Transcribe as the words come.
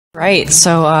Right,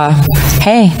 so,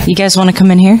 hey, you guys want to come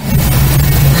in here?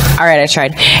 All right, I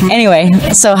tried. Anyway,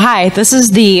 so hi, this is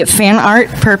the fan art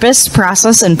purpose,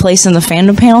 process, and place in the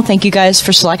fandom panel. Thank you guys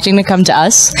for selecting to come to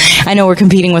us. I know we're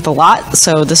competing with a lot,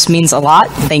 so this means a lot.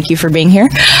 Thank you for being here.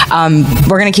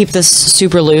 We're going to keep this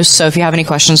super loose, so if you have any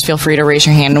questions, feel free to raise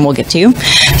your hand and we'll get to you.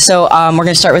 So we're going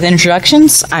to start with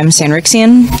introductions. I'm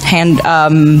Sanrixian, and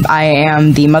I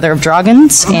am the mother of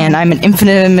dragons, and I'm an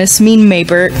infamous meme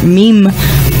maker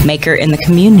in the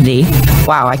community.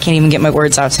 Wow, I can't even get my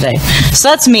words out today. So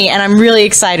that's me, and I'm really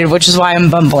excited, which is why I'm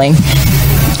bumbling.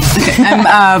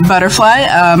 I'm Butterfly.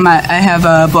 I have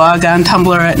a blog on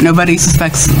Tumblr at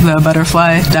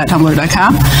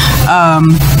nobodysuspectsthebutterfly.tumblr.com.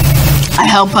 I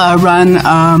help run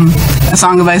A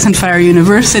Song of Ice and Fire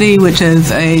University, which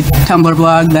is a Tumblr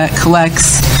blog that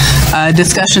collects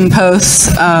discussion posts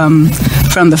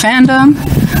from the fandom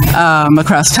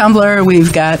across Tumblr.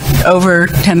 We've got over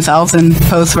 10,000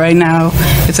 posts right now.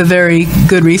 It's a very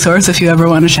good resource if you ever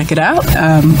want to check it out.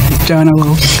 Joanna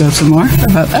will go some more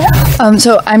about that.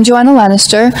 So I'm Joanna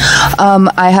Lannister.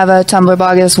 I have a Tumblr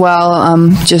blog as well,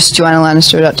 just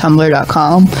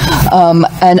joannalannister.tumblr.com.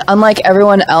 And unlike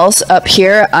everyone else up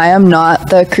here, I am not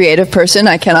the creative person.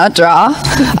 I cannot draw.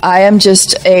 I am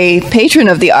just a patron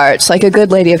of the arts, like a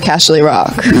good lady of Cashley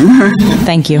Rock.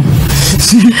 Thank you.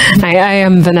 Hi, I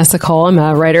am Vanessa Cole. I'm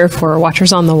a writer for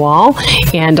Watchers on the Wall,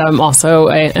 and I'm also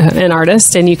an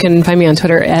artist, and you can find me on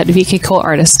Twitter at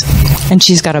VKColeArtist. And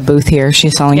she's got a booth here.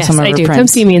 She's selling some of her prints. Yes, I do. Come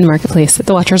see me in the marketplace at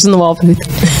the Watchers on the Wall booth.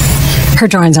 Her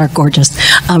drawings are gorgeous.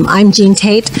 I'm Jean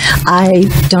Tait. I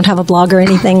don't have a blog or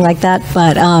anything like that,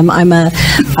 but I'm a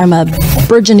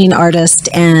burgeoning artist,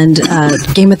 and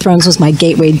Game of Thrones was my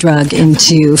gateway drug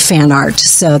into fan art.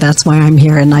 So that's why I'm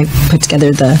here, and I put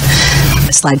together the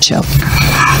slideshow.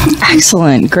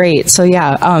 Excellent, great. So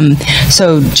yeah,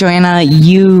 so Joanna,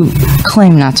 you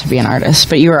claim not to be an artist,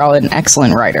 but you are an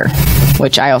excellent writer,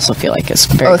 which I also feel like is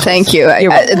very close. Thank you.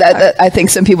 I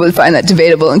think some people would find that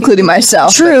debatable, including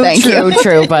myself. True, thank you.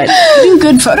 True, but You do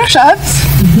good Photoshops.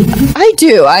 I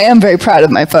do. I am very proud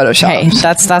of my Photoshop. hey,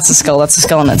 that's a skill. That's a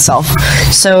skill in itself.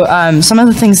 So some of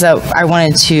the things that I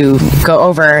wanted to go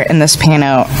over in this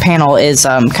panel is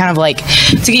kind of like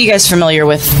to get you guys familiar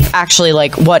with actually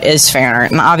like what is fan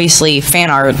art, and obviously fan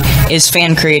art is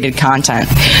fan created content.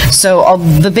 So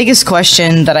the biggest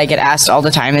question that I get asked all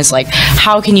the time is like,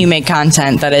 how can you make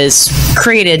content that is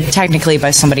created technically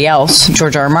by somebody else,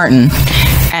 George R. R. Martin,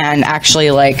 and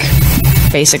actually like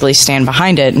basically stand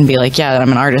behind it and be like, yeah,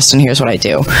 I'm an artist and here's what I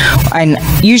do. And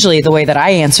usually the way that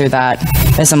I answer that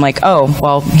is I'm like, oh,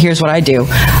 well, here's what I do.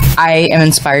 I am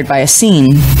inspired by a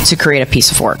scene to create a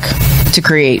piece of work, to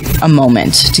create a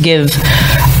moment, to give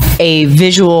a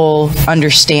visual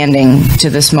understanding to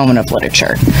this moment of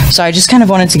literature. So I just kind of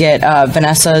wanted to get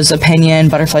Vanessa's opinion,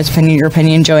 Butterfly's opinion, your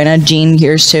opinion, Joanna, Jean,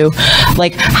 yours too.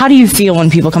 Like, how do you feel when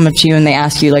people come up to you and they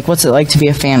ask you, like, what's it like to be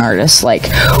a fan artist? Like,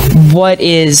 what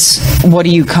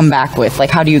do you come back with? Like,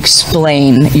 how do you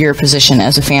explain your position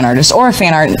as a fan artist or a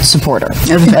fan art supporter?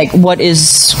 Like, what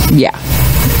is, yeah.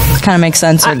 Kind of makes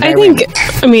sense. I think,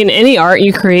 any art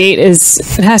you create it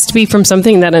has to be from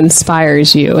something that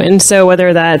inspires you. And so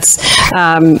whether that's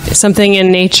something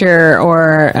in nature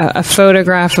or a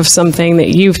photograph of something that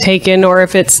you've taken, or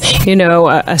if it's,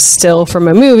 a still from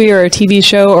a movie or a TV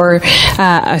show or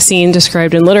a scene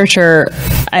described in literature,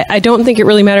 I don't think it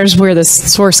really matters where the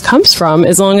source comes from,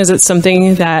 as long as it's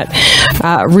something that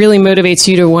really motivates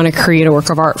you to want to create a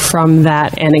work of art from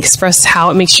that and express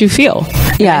how it makes you feel.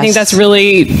 Yeah, I think that's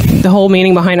really the whole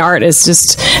meaning behind art, is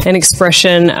just an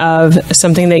expression of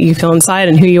something that you feel inside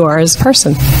and who you are as a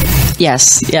person.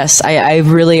 Yes. I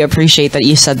really appreciate that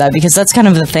you said that, because that's kind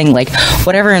of the thing. Like,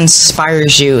 whatever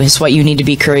inspires you is what you need to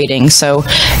be creating. So,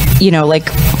 like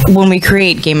when we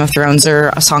create Game of Thrones or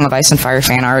A Song of Ice and Fire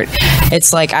fan art,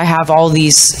 it's like I have all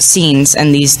these scenes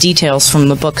and these details from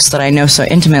the books that I know so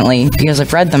intimately because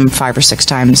I've read them 5 or 6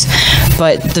 times.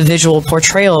 But the visual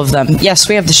portrayal of them, yes,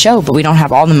 we have the show, but we don't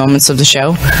have all the moments of the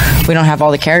show. We don't have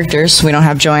all the characters. We don't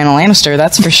have Joanna Lannister,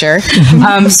 that's for sure.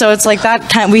 So it's like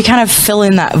that we kind of fill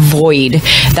in that void,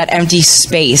 that empty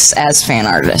space as fan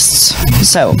artists.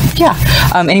 So yeah,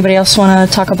 anybody else want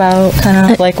to talk about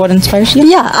kind of like what inspires you?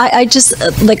 Yeah, I just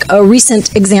like a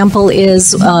recent example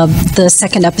is the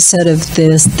second episode of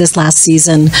this last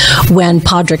season when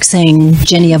Podrick sang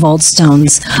Jenny of Old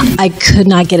Stones. I could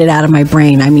not get it out of my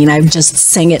brain. I just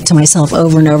sang it to myself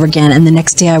over and over again, and the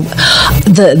next day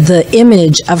the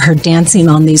image of her dancing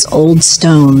on these old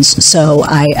stones. So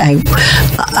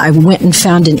I went and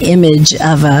found an image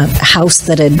of a house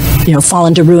that had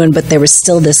fallen to ruin, but there was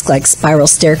still this like spiral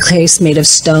staircase made of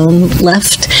stone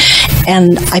left.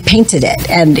 I painted it,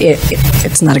 and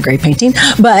it's not a great painting,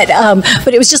 but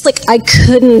it was just like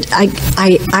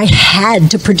I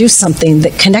had to produce something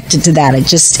that connected to that.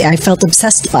 I felt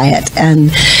obsessed by it,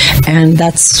 and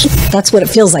that's what it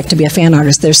feels like to be a fan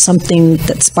artist. There's something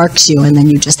that sparks you, and then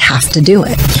you just have to do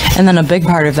it. And then a big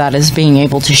part of that is being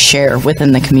able to share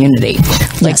within the community,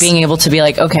 like being able to be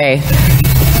like, okay,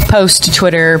 post to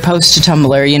Twitter, post to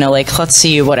Tumblr, like, let's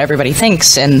see what everybody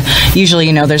thinks. And usually,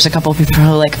 there's a couple of people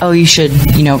who are like, oh, you should,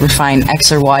 refine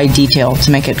X or Y detail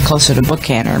to make it closer to book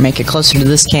canon or make it closer to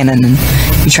this canon, and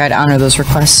you try to honor those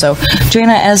requests. So,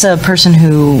 Joanna, as a person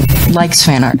who likes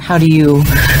fan art, how do you,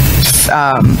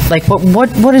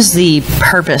 what is the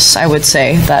purpose, I would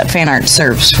say, that fan art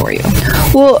serves for you?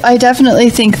 Well, I definitely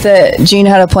think that Jean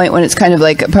had a point when it's kind of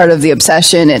like a part of the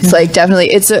obsession. It's like definitely,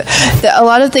 it's a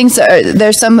lot of things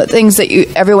there's some things that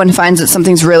everyone finds that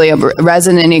something's really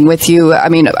resonating with you. I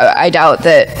mean, I doubt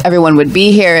that everyone would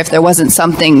be here if there wasn't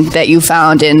something that you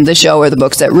found in the show or the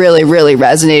books that really, really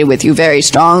resonated with you very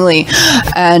strongly.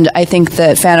 And I think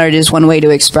that fan art is one way to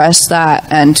express that,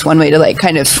 and one way to like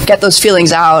kind of get those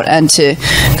feelings out and to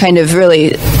kind of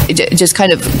really just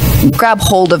kind of grab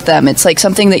hold of them. It's like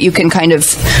something that you can kind of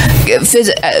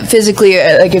physically,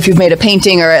 like if you've made a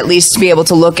painting, or at least be able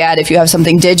to look at if you have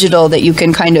something digital, that you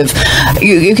can kind of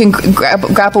you can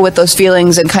grapple with those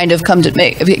feelings and kind of come to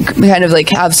kind of like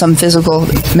have some physical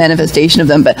manifestation of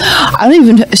them. But I don't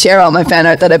even share all my fan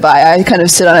art that I buy. I kind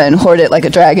of sit on it and hoard it like a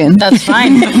dragon. That's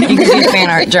fine. You can be a fan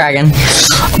art dragon.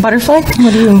 Butterfly,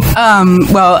 what do you?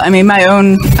 Well, I mean, my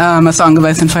own A Song of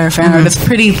Ice and Fire fan art is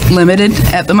pretty limited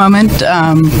at the moment.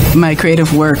 My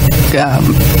creative work,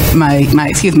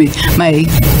 my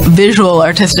visual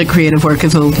artistic creative work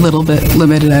is a little bit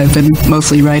limited. I've been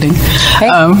mostly writing,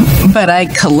 but I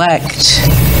collect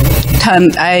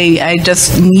I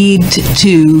just need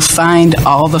to find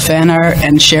all the fan art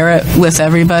and share it with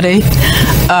everybody.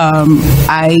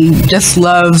 I just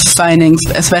love finding,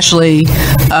 especially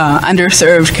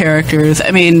underserved characters.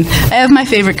 I mean, I have my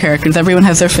favorite characters. Everyone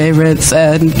has their favorites,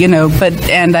 and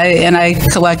I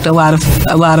collect a lot of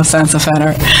Sansa fan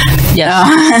art.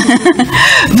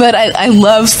 Yes. But I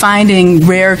love finding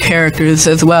rare characters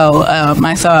as well.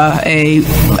 I saw a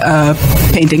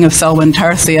painting of Selwyn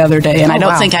Tarth the other day, and I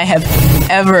don't think I have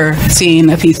ever seen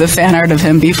a piece of fan art of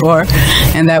him before,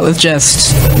 and that was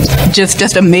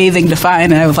just amazing to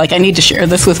find. And I was like, I need to share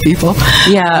this with people.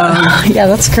 Yeah,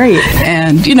 that's great.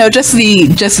 And just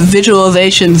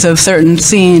visualizations of certain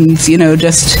scenes,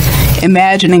 just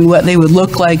imagining what they would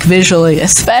look like visually,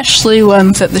 especially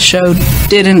ones that the show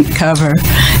didn't cover,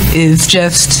 is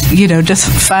just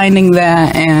finding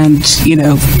that and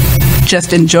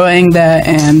just enjoying that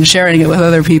and sharing it with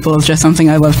other people is just something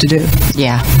I love to do.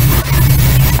 Yeah.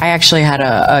 I actually had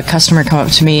a customer come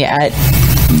up to me at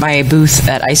my booth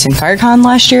at Ice and FireCon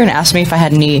last year and asked me if I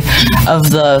had any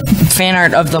of the fan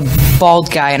art of the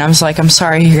bald guy, and I was like, I'm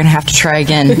sorry, you're gonna have to try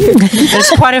again. There's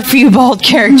quite a few bald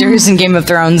characters in Game of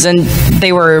Thrones, and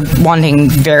they were wanting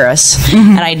Varys,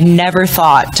 and I'd never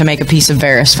thought to make a piece of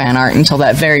Varys fan art until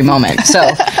that very moment. So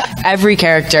every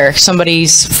character,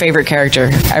 somebody's favorite character,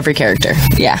 every character,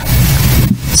 yeah.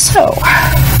 So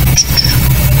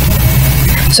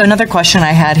another question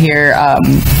I had here,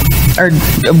 or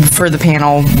for the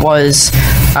panel, was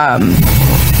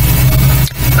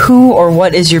who or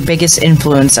what is your biggest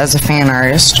influence as a fan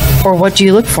artist, or what do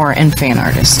you look for in fan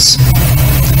artists?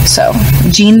 So,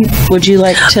 Jean, would you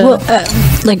like to? Well,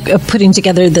 putting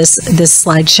together this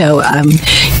slideshow,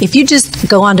 if you just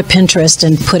go onto Pinterest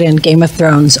and put in Game of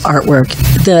Thrones artwork,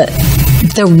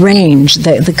 the range,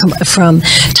 from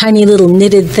tiny little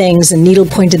knitted things and needle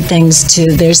pointed things to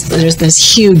there's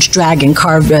this huge dragon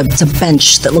carved. It's a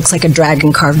bench that looks like a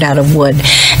dragon carved out of wood,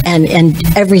 and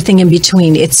everything in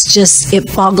between.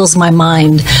 It boggles my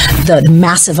mind, the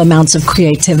massive amounts of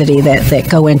creativity that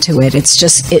go into it.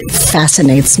 It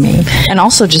fascinates me. And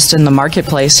also just in the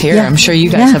marketplace here, I'm sure you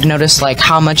guys have noticed like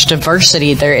how much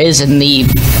diversity there is in the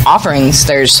offerings.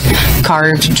 There's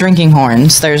carved drinking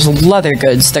horns, there's leather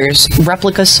goods, there's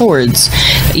replica swords,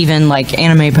 even like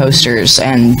anime posters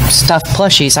and stuffed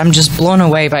plushies. I'm just blown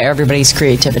away by everybody's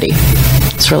creativity.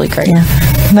 It's really great. Yeah.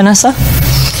 Vanessa?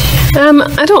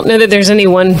 I don't know that there's any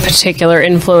one particular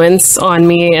influence on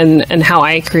me and how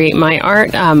I create my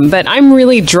art, but I'm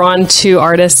really drawn to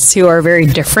artists who are very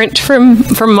different from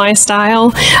my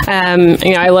style.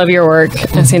 I love your work,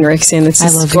 Sanrixian. It's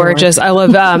just gorgeous. I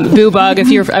love Boo Bug. I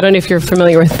don't know if you're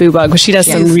familiar with Boo Bug, but she does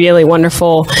some really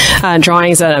wonderful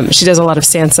drawings. She does a lot of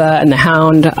Sansa and the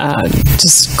Hound,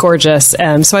 just gorgeous.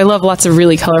 So I love lots of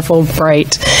really colorful,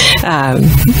 bright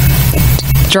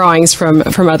drawings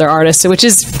from other artists, which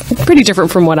is pretty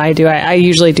different from what I do. I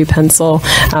usually do pencil,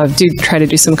 do try to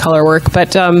do some color work,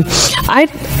 but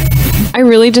I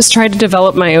really just try to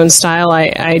develop my own style.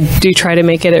 I do try to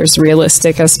make it as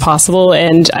realistic as possible,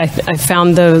 and I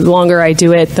found the longer I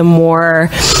do it, the more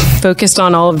focused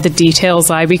on all of the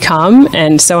details I become,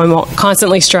 and so I'm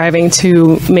constantly striving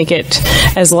to make it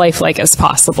as lifelike as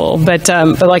possible. But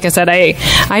like I said,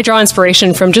 I draw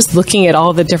inspiration from just looking at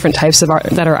all the different types of art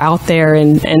that are out there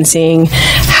and seeing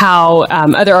how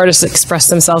other artists express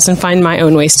themselves and find my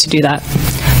own ways to do that.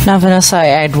 Now, Vanessa, I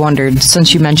had wondered,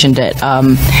 since you mentioned it,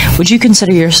 would you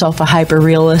consider yourself a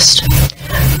hyper-realist?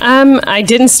 I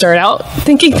didn't start out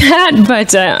thinking that,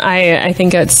 but I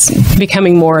think it's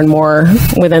becoming more and more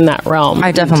within that realm.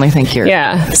 I definitely think you're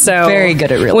so very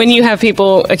good at realism. When you have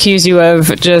people accuse you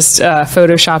of just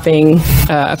photoshopping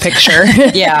a picture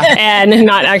and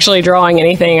not actually drawing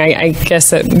anything, I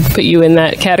guess that put you in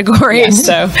that category. Yes.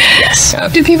 So, yes.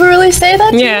 Do people really say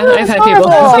that to you? I've had people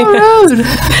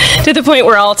to the point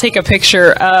where I'll take a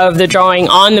picture of the drawing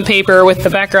on the paper with the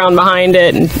background behind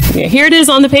it, and here it is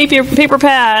on the paper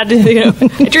pad.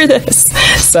 I drew this.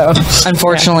 So,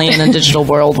 unfortunately, in a digital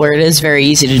world where it is very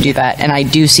easy to do that, and I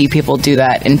do see people do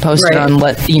that and post it on,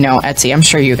 Etsy. I'm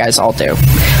sure you guys all do.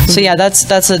 So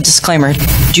that's a disclaimer.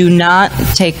 Do not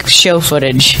take show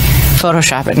footage,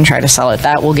 Photoshop it, and try to sell it.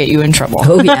 That will get you in trouble.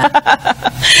 Oh yeah.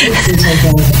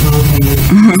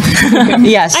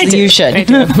 Yes, you should. I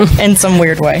do. In some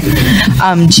weird way.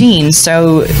 Jean,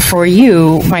 so for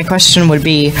you, my question would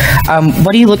be,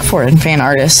 what do you look for in fan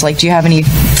artists? Like, do you have any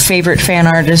favorite fan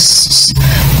artists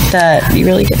that you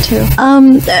really get to?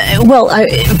 Well,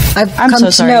 I'm so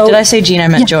sorry. Did I say Jean? I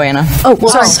meant Joanna. Oh,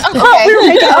 sorry. Okay. We were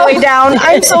making our way down.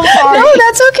 I'm so sorry. No,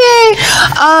 that's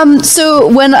okay. So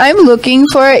when I'm looking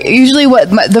for it, usually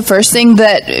the first thing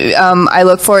that I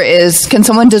look for is, can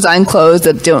someone design clothes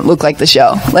that don't look like the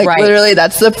show? Like, literally,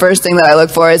 that's the first thing that I look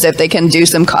for, is if they can do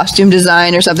some costume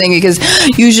design or something, because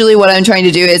usually what I'm trying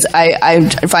to do is I'm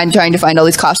trying to find all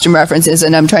these costume references,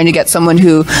 and I'm trying to get someone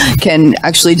who can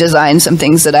actually design some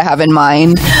things that I have in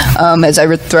mind, as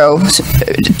I throw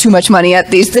too much money at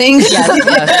these things,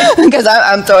 because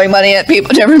I'm throwing money at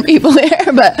different people here.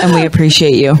 And we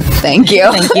appreciate you. Thank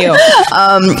you. Thank you.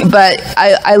 But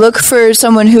I look for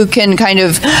someone who can kind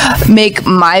of make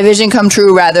my vision come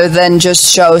true, rather than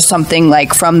just show something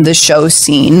like from the show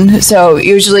scene. So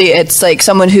usually it's like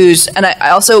someone who's, and I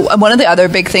also, one of the other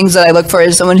big things that I look for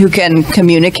is someone who can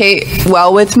communicate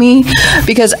well with me,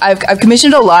 because I've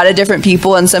commissioned a lot of different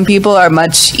people, and some people are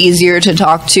much easier to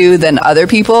talk to than other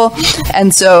people.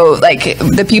 And so, like,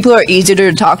 the people who are easier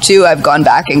to talk to, I've gone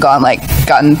back and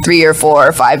gotten 3 or 4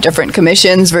 or 5 different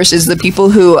commissions, versus the people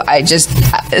who I just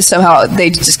somehow they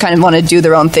just kind of want to do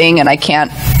their own thing, and I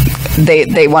can't. They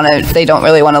don't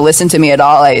really want to listen to me at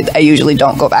all. I usually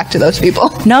don't go back to those people.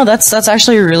 No, that's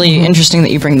actually really interesting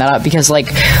that you bring that up, because like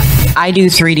I do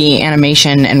 3D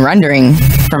animation and rendering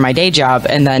for my day job,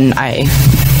 and then I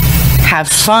have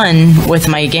fun with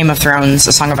my Game of Thrones,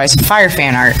 A Song of Ice and Fire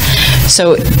fan art.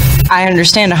 So I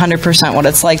understand 100% what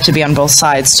it's like to be on both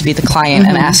sides, to be the client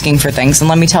and asking for things. And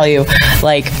let me tell you,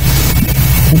 like,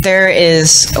 there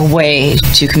is a way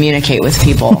to communicate with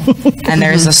people, and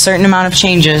there's a certain amount of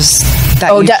changes that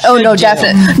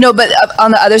definitely. No, but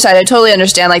on the other side, I totally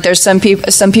understand. Like, there's some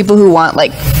people who want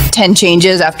like 10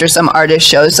 changes after some artist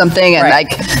shows something, and like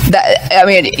that. I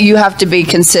mean, you have to be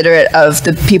considerate of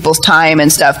the people's time and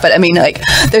stuff. But I mean, like,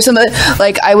 there's some,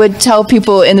 like, I would tell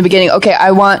people in the beginning, okay,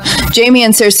 I want Jaime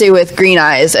and Cersei with green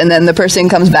eyes, and then the person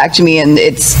comes back to me and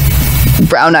it's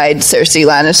brown-eyed Cersei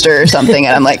Lannister or something,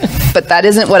 and I'm like, but that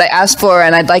isn't what I asked for,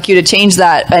 and I'd like you to change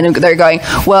that. And they're going,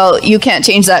 well, you can't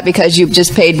change that because you've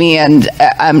just paid me, and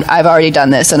I've already done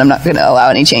this, and I'm not going to allow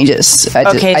any changes.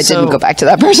 I didn't go back to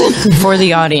that person. For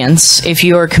the audience, if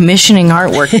you are commissioning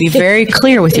artwork, be very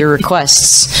clear with your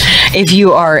requests. If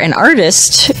you are an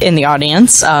artist in the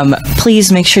audience,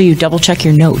 please make sure you double check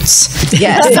your notes.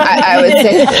 Yes, I would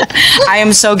say that. I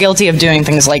am so guilty of doing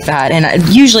things like that, and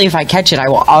usually if I catch it, I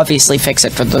will obviously fix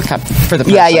it for the person.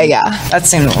 Yeah. That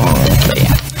seemed a little weird, but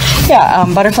yeah.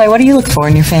 Butterfly, what do you look for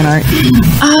in your fan art?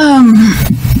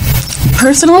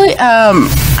 Personally,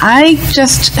 I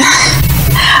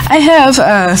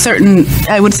have certain,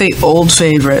 I would say, old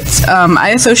favorites. I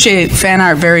associate fan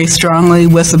art very strongly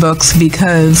with the books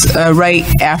because right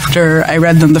after I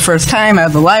read them the first time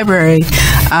at the library,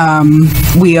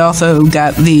 we also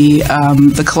got the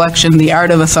collection, The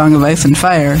Art of A Song of Ice and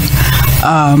Fire.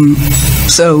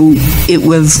 So it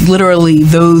was literally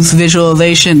those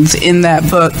visualizations in that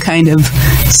book kind of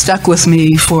stuck with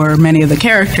me for many of the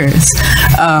characters.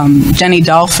 Jenny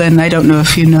Dolphin, I don't know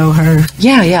if you know her.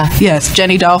 Yeah. Yes,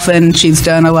 Jenny Dolphin, she's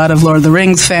done a lot of Lord of the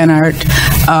Rings fan art.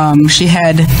 She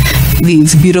had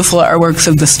these beautiful artworks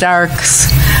of the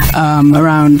Starks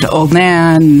around Old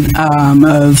Nan,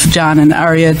 of Jon and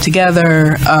Arya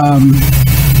together,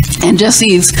 and just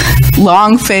these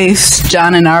long-faced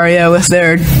Jon and Arya with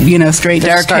their, straight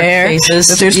dark hair, faces.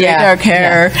 With their straight dark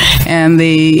hair, and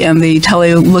the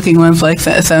Tully-looking ones like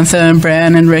Sansa and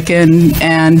Bran and Rickon,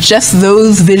 and just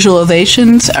those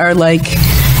visualizations are like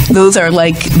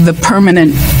the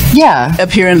permanent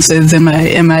appearances in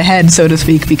my head, so to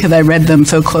speak, because I read them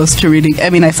so close to reading.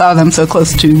 I mean, I saw them so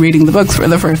close to reading the books for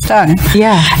the first time.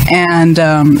 Yeah. And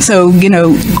so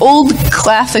old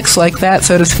classics like that,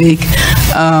 so to speak.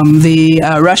 The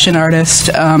Russian artist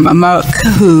Amok,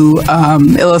 who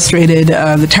illustrated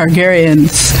the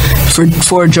Targaryens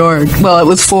for George. Well, it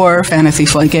was for Fantasy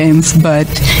Flight Games, but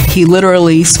he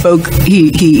literally spoke.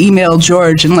 He emailed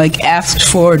George and asked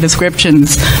for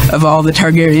descriptions of all the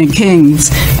Targaryen kings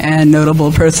and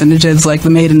notable personages like the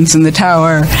Maidens in the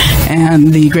Tower and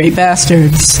the Great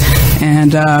Bastards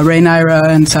and Rhaenyra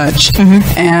and such.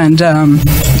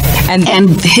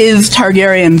 And his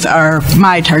Targaryens are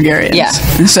my Targaryens. Yeah.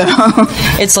 So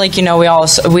it's like, we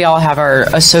all have our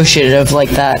associative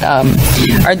like that.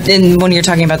 And when you're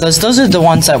talking about those are the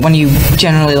ones that when you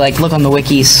generally look on the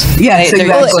wikis. Yeah, they're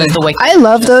exactly. the wiki. I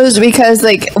love those because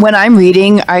when I'm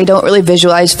reading, I don't really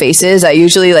visualize faces. I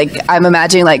usually I'm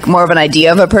imagining more of an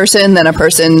idea of a person than a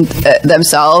person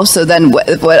themselves. So then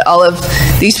what all of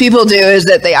these people do is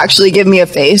that they actually give me a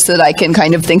face that I can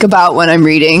kind of think about when I'm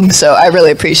reading. So I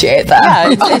really appreciate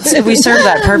that. Yeah, we serve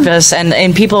that purpose,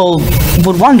 and people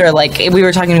would wonder. We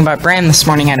were talking about Bran this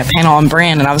morning at a panel on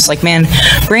Bran, and I was like, man,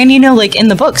 Bran, in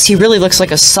the books, he really looks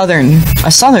like a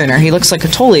Southerner. He looks like a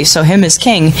Tully. So him as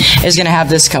king is going to have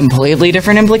this completely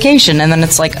different implication. And then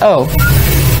it's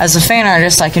as a fan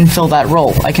artist, I can fill that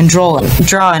role. I can draw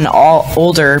an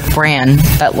older Bran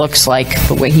that looks like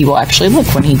the way he will actually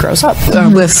look when he grows up.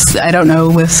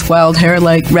 With wild hair,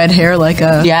 red hair, like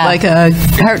a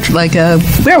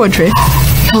weirwood tree.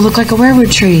 He'll look like a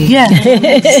weirwood tree. Yeah.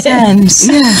 Makes sense.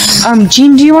 Yeah.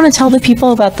 Jean, do you want to tell the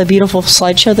people about the beautiful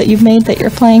slideshow that you've made that you're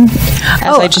playing?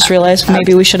 I just realized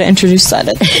maybe we should have introduced that.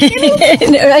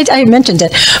 I mentioned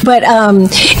it, but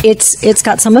it's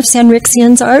got some of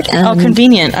Sanrixian's art. And,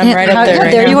 convenient. I'm right up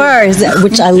there. There you are,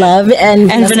 which I love. And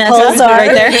Vanessa,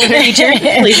 right there.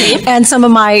 Featured. And some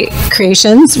of my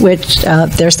creations, which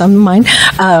there's some of mine.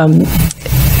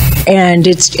 And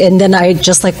then I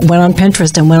just went on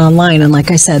Pinterest and went online, and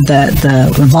like I said,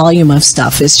 the volume of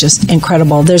stuff is just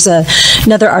incredible. There's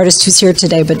another artist who's here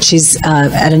today, but she's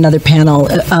at another panel,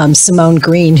 Simone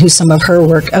Green, who's some of her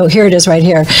work. Oh, here it is, right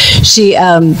here. She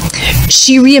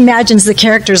reimagines the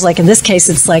characters. In this case,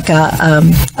 it's like a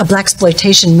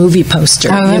blaxploitation movie poster.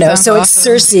 So awesome. It's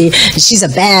Cersei. She's a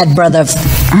bad brother.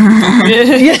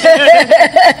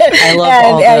 I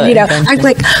love I'm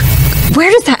like,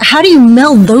 how do you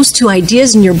meld those two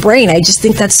ideas in your brain? I just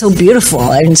think that's so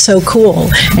beautiful and so cool.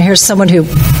 And here's someone who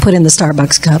put in the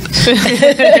Starbucks cup.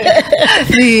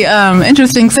 The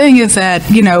interesting thing is that,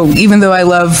 even though I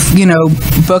love,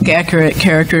 book accurate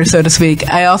characters, so to speak,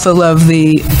 I also love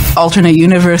the alternate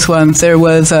universe ones. There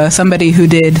was somebody who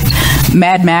did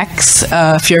Mad Max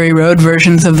Fury Road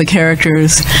versions of the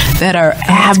characters that are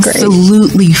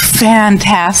absolutely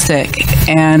fantastic.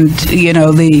 And,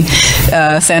 the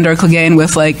Sandor Clegane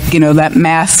with that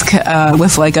mask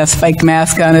with a spiked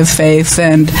mask on his face,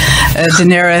 and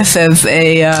Daenerys as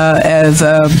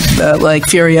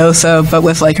Furiosa, but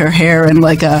with her hair and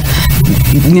her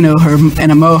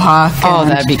and a mohawk. Oh,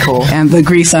 that'd be cool. And the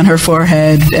grease on her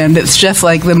forehead, and it's just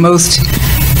the most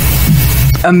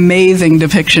amazing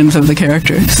depictions of the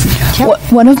characters.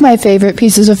 One of my favorite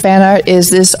pieces of fan art is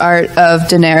this art of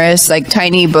Daenerys,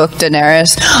 tiny book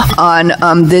Daenerys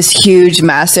on this huge,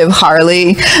 massive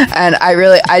Harley. And I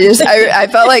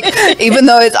felt even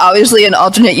though it's obviously an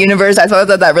alternate universe, I thought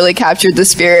that really captured the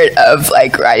spirit of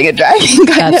riding a dragon.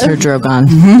 That's her Drogon.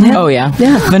 Mm-hmm. Oh yeah.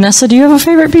 Vanessa, do you have a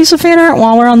favorite piece of fan art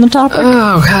while we're on the topic?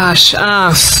 Oh gosh,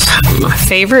 my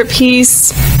favorite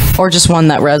piece, or just one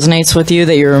that resonates with you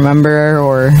that you remember,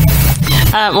 or.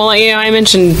 I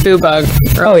mentioned Boobug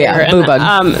earlier. Oh yeah,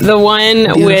 Boobug. The one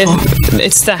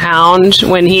it's the Hound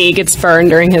when he gets burned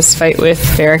during his fight with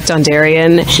Beric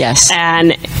Dondarrion. Yes.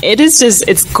 And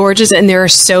it's gorgeous, and there are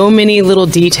so many little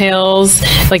details,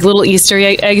 little Easter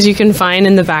eggs you can find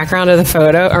in the background of the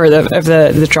photo or of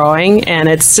the drawing, and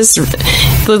it's just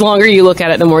the longer you look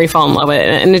at it, the more you fall in love with it,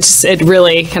 and it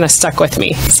really kind of stuck with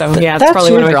me. So yeah, it's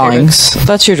probably one of my drawings.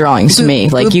 That's your drawings to me.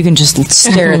 Like you can just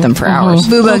stare at them for hours.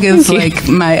 Boobug is like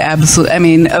my absolute. I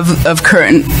mean, of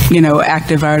current,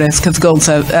 active artists, because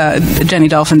Jenny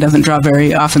Dolphin doesn't draw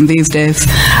very often these days,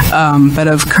 but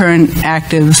of current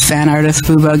active fan artists,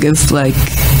 Boobug is like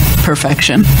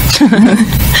perfection.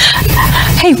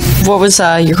 Hey, what was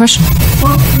your question?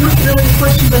 Well, not really a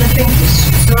question, but I think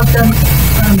some of them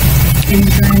in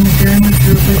trying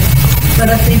to but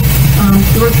I think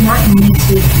George Martin makes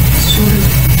it sort of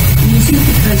easy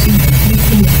because he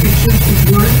paints pictures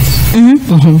with words, and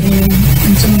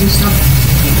some of the stuff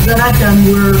that I've done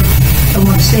where I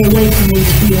want to stay away from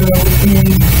HBO and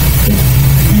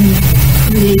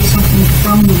create something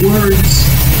from the words,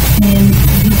 and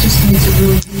he just makes it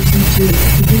really easy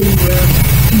to do where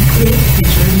you create a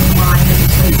picture in your mind and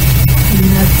it's like,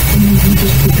 and you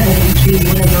just put that into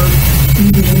whatever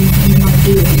you want to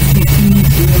do. It's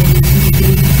easy, really easy to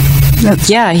do.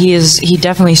 Yeah, he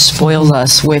definitely spoils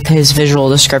us with his visual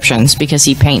descriptions because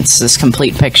he paints this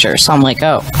complete picture. So I'm like,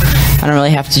 oh, I don't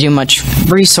really have to do much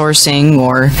resourcing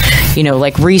or,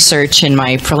 like research in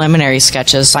my preliminary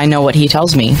sketches. I know what he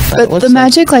tells me. But the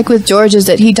magic, like with George, is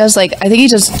that he does I think he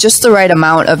does just the right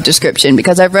amount of description,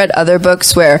 because I've read other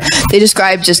books where they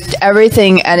describe just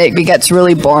everything and it gets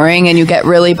really boring and you get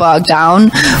really bogged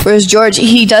down. Whereas George,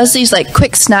 he does these like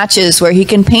quick snatches where he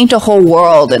can paint a whole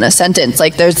world in a sentence.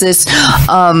 Like there's this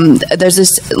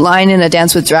line in A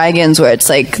Dance with Dragons where it's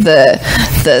like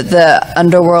the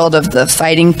underworld of the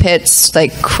fighting pits,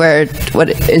 like where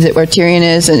Tyrion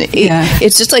is, and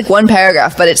it's just like one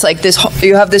paragraph, but it's like this.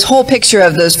 You have this whole picture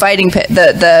of those fighting pit,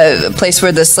 the place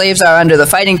where the slaves are under the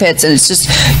fighting pits, and it's just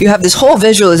you have this whole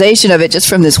visualization of it just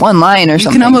from this one line or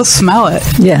something. You can almost smell it.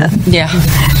 Yeah.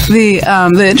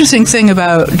 The interesting thing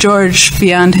about George,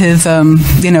 beyond his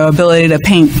ability to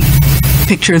paint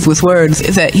pictures with words,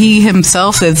 is that he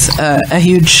himself is a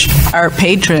huge art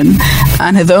patron.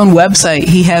 On his own website,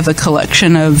 he has a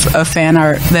collection of fan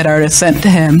art that artists sent to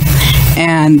him,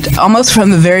 and almost from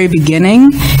the very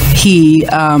beginning, he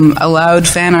allowed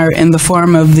fan art in the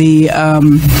form of the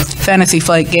Fantasy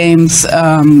Flight Games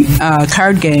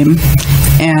card game.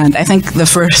 And I think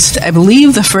I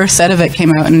believe the first set of it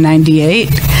came out in '98.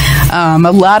 A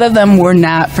lot of them were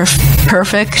not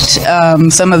perfect.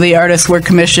 Some of the artists were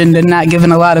commissioned and not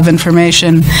given a lot of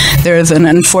information. There is an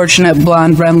unfortunate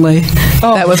blonde Renly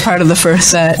that was part of the first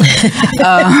set.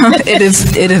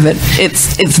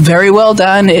 It's very well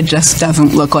done. It just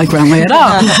doesn't look like Renly at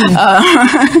all.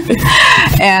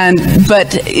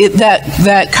 But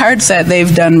that card set,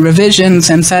 they've done revisions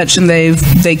and such, and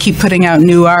they keep putting out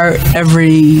new art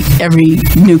every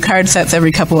new card sets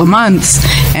every couple of months,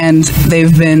 and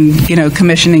they've been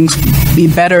commissioning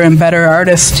better and better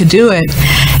artists to do it.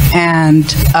 And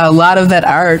a lot of that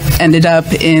art ended up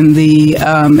in the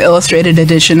illustrated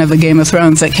edition of the Game of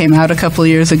Thrones that came out a couple of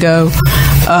years ago.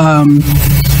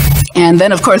 And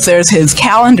then, of course, there's his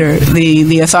calendar,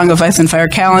 the A Song of Ice and Fire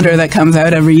calendar that comes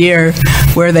out every year,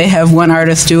 where they have one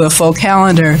artist do a full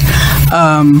calendar.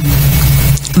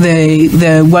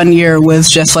 The 1 year was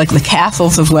just like the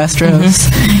castles of Westeros,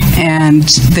 and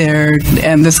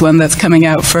this one that's coming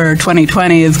out for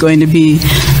 2020 is going to be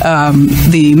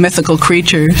the mythical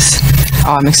creatures.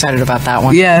 Oh, I'm excited about that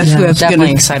one. Yeah,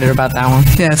 definitely excited about that one.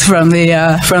 Yes, from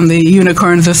the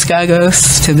unicorns of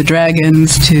Skagos to the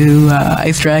dragons to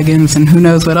ice dragons, and who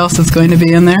knows what else is going to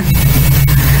be in there.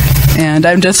 And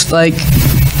I'm just like,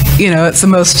 it's the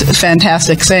most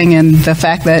fantastic thing, and the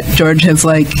fact that George has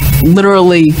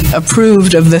literally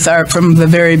approved of this art from the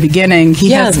very beginning.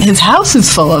 His house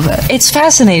is full of it. It's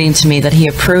fascinating to me that he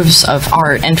approves of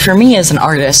art, and for me as an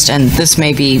artist, and this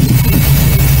may be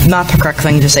not the correct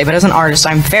thing to say, but as an artist,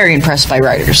 I'm very impressed by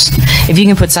writers. If you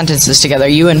can put sentences together,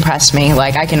 you impress me.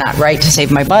 I cannot write to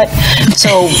save my butt.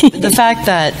 So the fact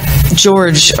that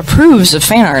George approves of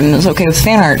fan art and is okay with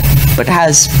fan art, but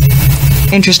has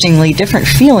interestingly different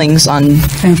feelings on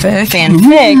fanfic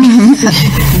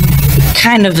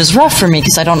kind of is rough for me,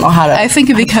 because I don't know how to. I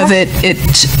think because it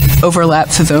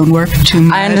overlaps his own work too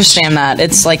much. I understand that.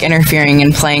 It's like interfering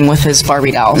and playing with his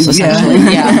Barbie dolls, essentially.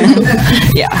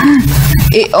 Yeah.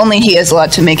 Only he is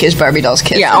allowed to make his Barbie dolls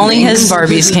kiss. Yeah, only his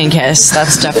Barbies can kiss.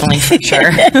 That's definitely for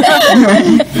sure.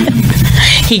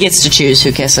 he gets to choose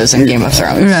who kisses in Game of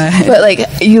Thrones. Right. But like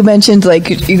you mentioned,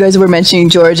 like you guys were mentioning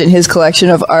George and his collection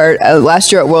of art.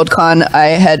 Last year at Worldcon, I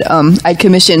had I'd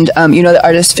commissioned the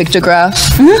artist Victograph.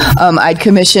 I'd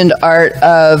commissioned art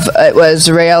of it was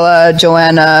Rayella,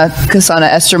 Joanna, Cassandra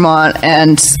Estermont,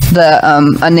 and the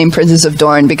Unnamed Princess of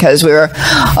Dorne, because we were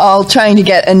all trying to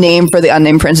get a name for the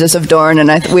Unnamed Princess of Dorne, and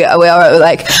we all were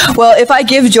like, well, if I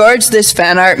give George this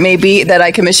fan art, maybe that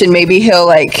I commissioned, maybe he'll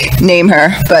like name her.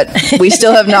 But we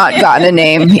still have not gotten a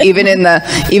name, even in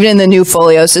the new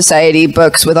Folio Society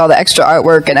books with all the extra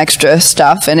artwork and extra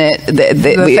stuff in it.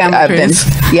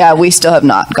 We still have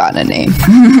not gotten a name.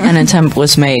 An attempt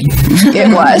was made.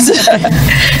 It was.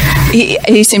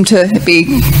 He seemed to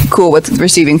be cool with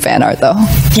receiving fan art, though.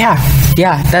 Yeah,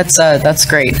 that's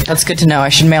great. That's good to know. I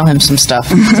should mail him some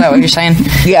stuff. Is that what you're saying?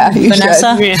 Yeah, you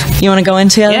Vanessa, should. you want to go in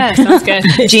together? Yeah, sounds good.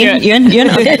 Jean, you in?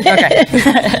 Okay.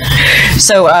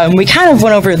 So we kind of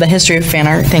went over the history of fan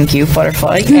art. Thank you,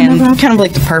 Butterfly, and kind of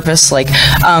like the purpose. Like,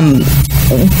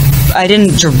 I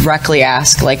didn't directly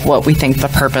ask like what we think the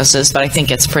purpose is, but I think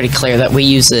it's pretty clear that we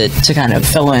use it to kind of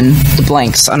fill in the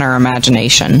blanks on our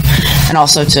imagination, and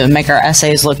also to make our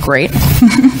essays look great.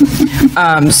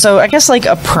 So I guess like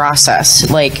a process,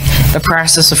 like the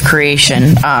process of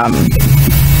creation.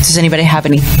 Does anybody have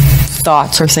any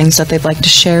thoughts or things that they'd like to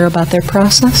share about their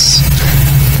process?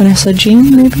 Vanessa,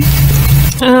 Jean, maybe?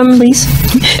 Please.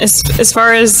 As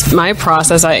far as my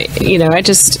process, I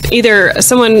just either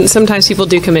sometimes people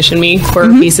do commission me for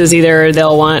pieces. Either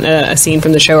they'll want a scene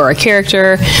from the show or a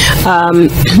character,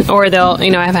 or they'll,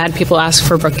 I've had people ask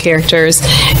for book characters.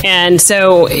 And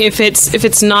so if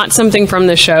it's not something from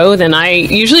the show, then I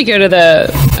usually go to the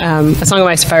A Song of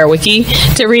Ice and Fire wiki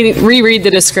to reread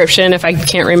the description if I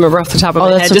can't remember off the top of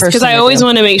my head, just because I always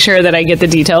want to make sure that I get the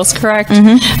details correct.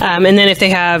 And then if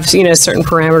they have, certain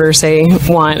parameters they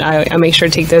want, I make sure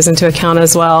to take those into account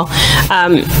as well.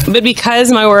 But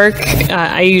because my work,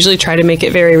 I usually try to make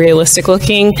it very realistic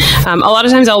looking. A lot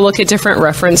of times I'll look at different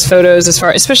reference photos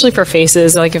especially for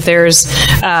faces. Like if there's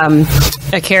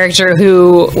a character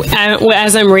who,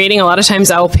 as I'm reading, a lot of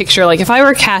times I'll picture, like if I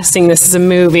were casting this as a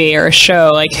movie or a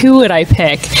show, like who would I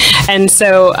pick? And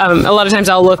so a lot of times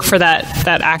I'll look for that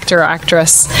actor or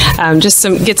actress, just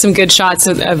get some good shots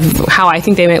of how I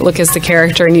think they might look as the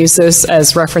character and use those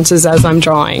as references as I'm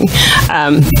drawing.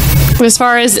 As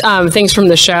far as things from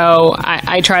the show,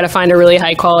 I try to find a really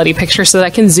high quality picture so that I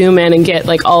can zoom in and get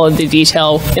like all of the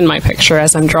detail in my picture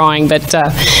as I'm drawing. But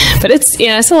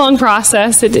it's a long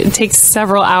process. It takes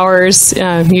several hours,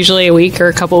 usually a week or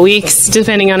a couple weeks,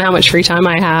 depending on how much free time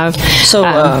I have. So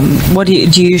what do you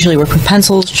usually work with?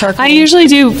 Pencils, charcoal? I usually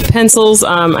do pencils.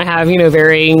 I have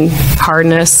varying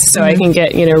hardness, so I can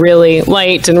get really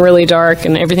light and really dark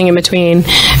and everything in between.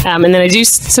 And then I do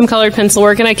some colored pencil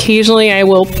work, and occasionally I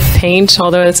will paint,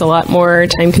 although it's a lot more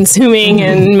time consuming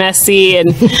and messy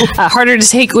and harder to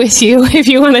take with you if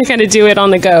you want to kind of do it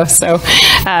on the go. So,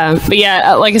 but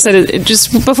yeah, like I said,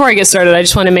 just before I get started, I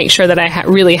just want to make sure that I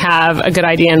really have a good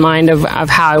idea in mind of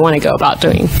how I want to go about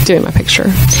doing my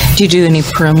picture. Do you do any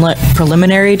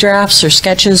preliminary drafts or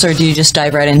sketches, or do you just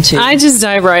dive right into it? I just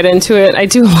dive right into it. I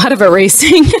do a lot of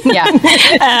erasing. Yeah.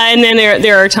 And then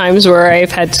there are times where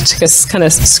I've had to just kind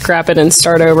of scrap it and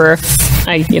start over.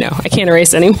 I can't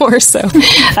erase anymore. So,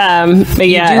 but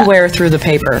yeah. You do wear through the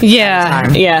paper.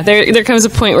 Yeah. Yeah. There comes a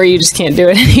point where you just can't do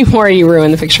it anymore. You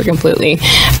ruin the picture completely.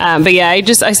 But yeah, I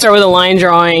start with a line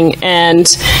drawing, and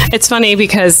it's funny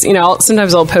because,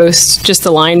 sometimes I'll post just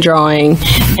a line drawing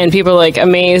and people are like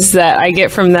amazed that I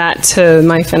get from that to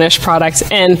my finished product.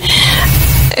 And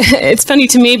it's funny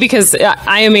to me because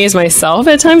I amaze myself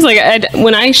at times. Like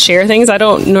when I share things, I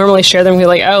don't normally share them. Be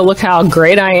like, oh, look how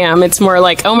great I am. It's more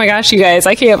like, oh my gosh, you guys,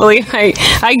 I can't believe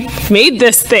I made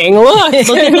this thing. Look at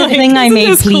the thing I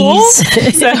made, please.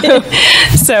 Cool?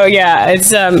 So yeah,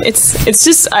 it's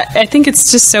just I think it's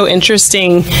just so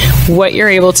interesting what you're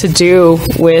able to do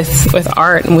with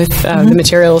art and with the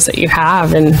materials that you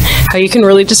have, and how you can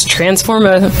really just transform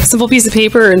a simple piece of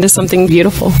paper into something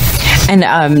beautiful.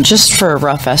 And just for a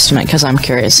rough estimate, because I'm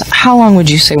curious, how long would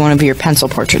you say one of your pencil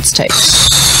portraits take?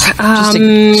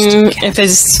 If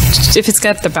it's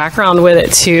got the background with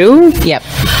it too, yep,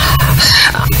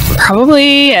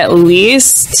 probably at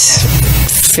least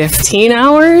 15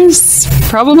 hours,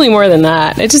 probably more than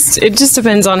that. It just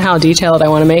depends on how detailed I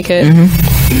want to make it.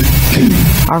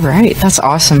 All right, that's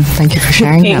awesome. Thank you for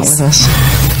sharing that with us.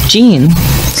 Jean,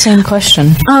 same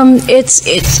question.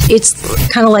 It's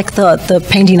kind of like the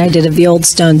painting I did of the old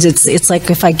stones. It's like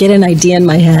if I get an idea in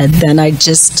my head, then I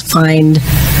just find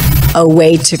a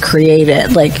way to create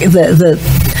it. Like the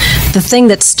thing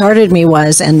that started me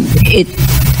was, and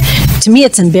to me,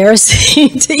 it's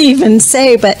embarrassing to even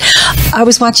say, but I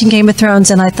was watching Game of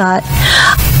Thrones and I thought,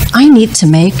 I need to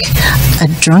make a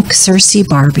drunk Cersei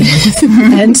Barbie.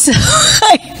 And so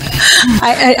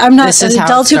I'm not an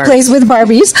adult who plays with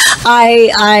Barbies.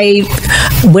 I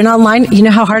went online. You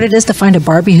know how hard it is to find a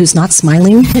Barbie who's not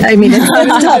smiling? I mean, it's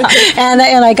tough. And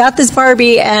I got this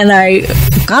Barbie and I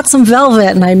got some velvet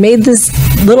and I made this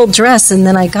little dress and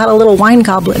then I got a little wine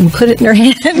goblet and put it in her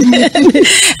hand.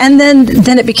 And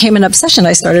then it became an obsession.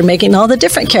 I started making all the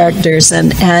different characters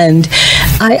and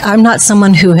I'm not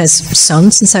someone who has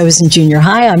sewn since I was in junior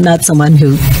high. I'm not someone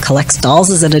who collects dolls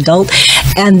as an adult.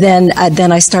 And then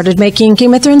I started making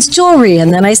Game of Thrones jewelry,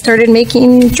 and then I started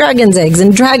making dragon's eggs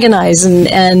and dragon eyes,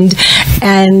 and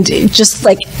just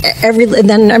like and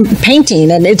then I'm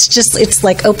painting, and it's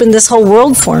like opened this whole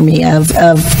world for me of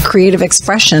creative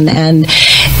expression, and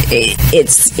it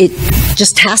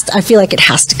just has to, I feel like it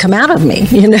has to come out of me,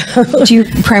 you know. Do you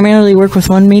primarily work with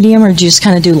one medium, or do you just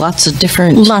kind of do lots of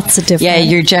different? Lots of different. Yeah,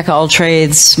 you're jack of all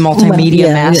trades,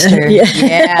 multimedia master. Yeah,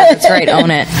 that's right.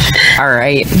 Own it. All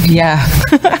right. Yeah.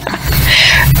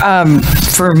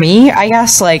 For me, I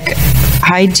guess like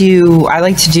I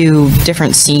like to do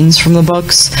different scenes from the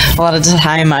books. A lot of the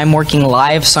time I'm working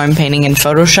live, so I'm painting in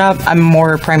Photoshop. I'm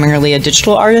more primarily a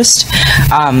digital artist.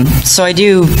 So I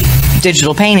do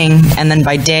digital painting, and then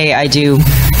by day I do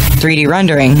 3D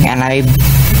rendering, and I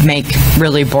make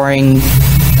really boring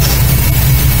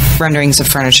renderings of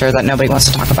furniture that nobody wants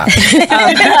to talk about.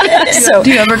 So,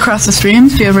 do you ever cross the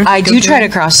streams? I do try to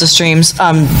cross the streams.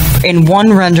 In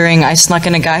one rendering, I snuck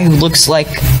in a guy who looks like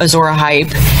Azor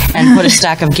Ahai and put a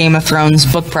stack of Game of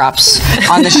Thrones book props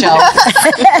on the shelf.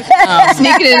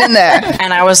 Sneaking it in there.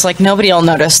 And I was like, nobody will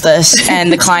notice this.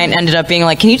 And the client ended up being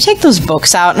like, can you take those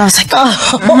books out? And I was like,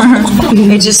 oh.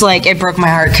 It broke my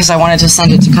heart because I wanted to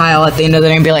send it to Kyle at the end of the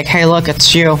day and be like, hey, look,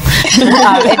 it's you.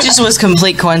 It just was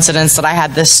complete coincidence that I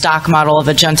had this stock model of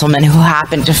a gentleman who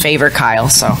happened to favor Kyle.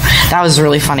 So that was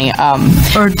really funny.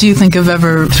 Or do you think of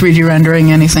ever 3D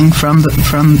rendering anything from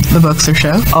the books or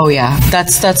show? Oh yeah,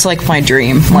 that's like my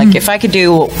dream. Mm-hmm. Like if I could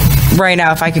do right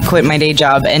now, if I could quit my day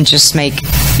job and just make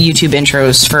YouTube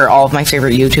intros for all of my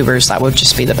favorite YouTubers, that would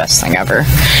just be the best thing ever.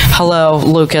 Hello,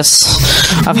 Lucas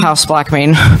of House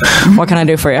Blackmane. What can I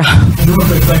do for you? Real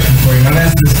quick question for you. I've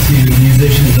asked this to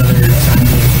musicians other times.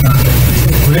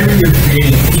 Whenever you're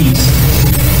creating a piece,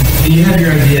 do you have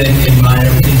your idea in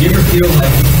mind? Do you ever feel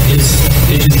like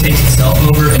it just takes itself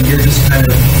over and you're just kind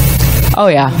of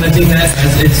implementing that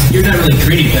as you're not really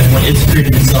creating that when it's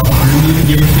creating itself through you?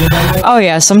 Do you ever feel that way? Oh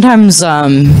yeah, sometimes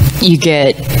you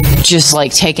get just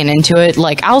like taken into it.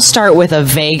 Like I'll start with a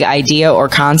vague idea or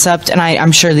concept, and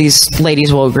I'm sure these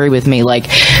ladies will agree with me. Like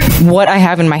what I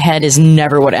have in my head is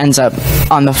never what ends up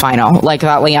on the final. Like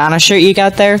that Liana shirt you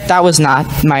got there, that was not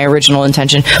my original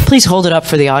intention. Please hold it up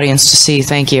for the audience to see.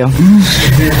 Thank you.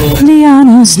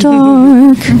 Liana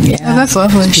Stark. Yeah, oh, that's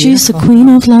lovely. She's the queen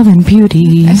of love and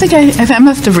beauty. I think I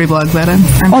must have reblogged that.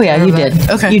 I'm oh yeah, you did.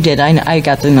 Okay, you did. I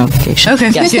got the notification. Okay.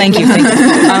 Yes, thank you.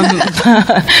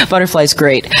 Butterfly's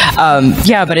great.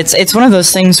 Yeah, but it's one of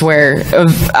those things where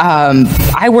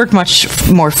I work much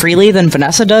more freely than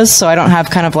Vanessa does, so I don't have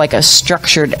kind of like a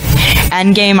structured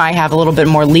end game. I have a little bit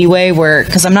more leeway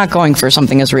because I'm not going for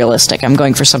something as realistic. I'm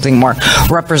going for something more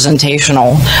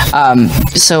representational.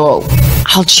 So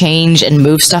I'll change and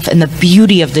move stuff, and the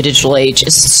beauty of the digital age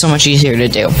is so much easier to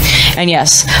do. And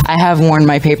yes, I have worn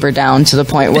my paper down to the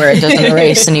point where it doesn't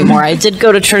erase anymore. I did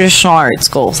go to traditional art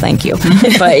school, thank you.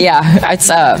 But yeah, it's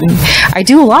I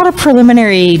do a lot of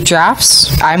preliminary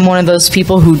drafts. I'm one of those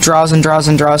people who draws and draws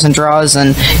and draws and draws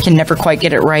and can never quite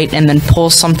get it right and then pull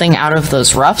something out of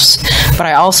those roughs. But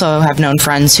I also have known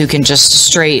friends who can just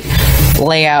straight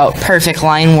lay out perfect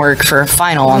line work for a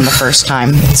final on the first time.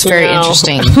 It's very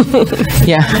interesting.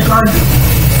 Yeah.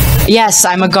 Yes,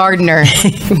 I'm a gardener.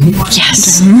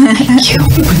 Yes. Thank you.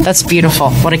 That's beautiful.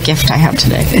 What a gift I have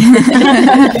today.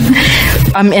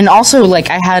 And also, like,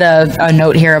 I had a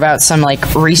note here about some,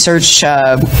 like, research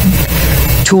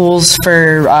tools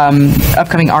for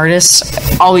upcoming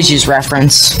artists. Always use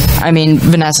reference. I mean,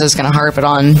 Vanessa's going to harp it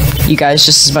on you guys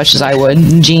just as much as I would.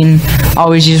 Jean,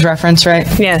 always use reference, right?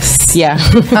 Yes. Yeah.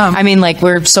 I mean, like,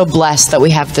 we're so blessed that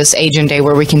we have this age and day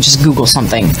where we can just Google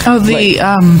something. Oh,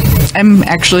 I'm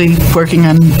actually working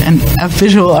on a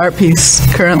visual art piece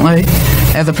currently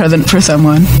as a present for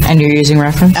someone. And you're using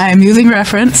reference? I'm using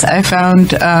reference. I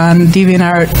found on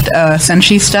DeviantArt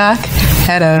Senshi stock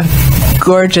had a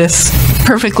gorgeous,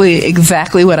 perfectly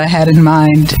exactly what I had in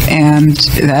mind, and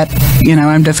that, you know,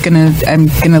 I'm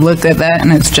gonna look at that,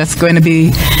 and it's just going to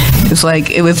be,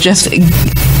 it was just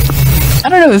I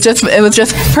don't know. It was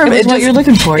just perfect. It was what you're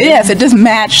looking for. Yes, it just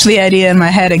matched the idea in my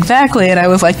head exactly, and I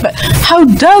was like, but how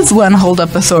does one hold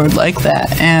up a sword like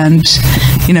that? And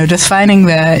just finding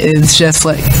that is just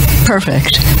like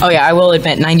perfect. Oh yeah, I will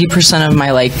admit 90% of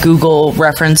my like Google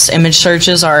reference image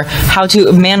searches are how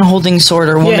to man holding sword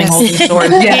or woman holding sword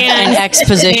and X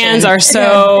position. Hands are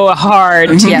so hard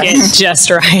to get just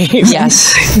right.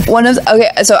 Yes.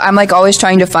 So I'm like always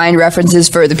trying to find references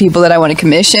for the people that I want to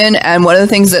commission, and one of the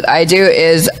things that I do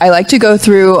is I like to go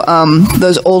through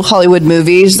those old Hollywood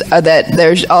movies that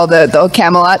there's all the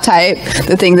Camelot type,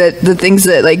 the things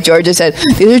that like Georgia said,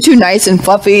 these are too nice and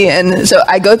fluffy, and so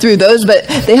I go through those, but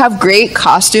they have great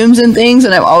costumes and things,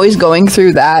 and I'm always going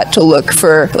through that to look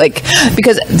for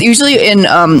because usually in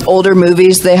older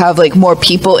movies they have like more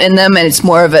people in them, and it's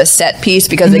more of a set piece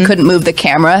because they couldn't move the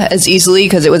camera as easily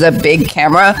because it was a big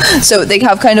camera, so they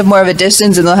have kind of more of a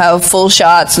distance, and they'll have full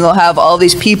shots, and they'll have all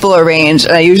these people arranged,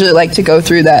 and I usually like to go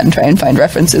through that and try and find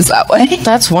references that way.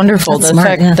 That's wonderful. The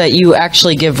fact that you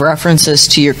actually give references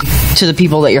to the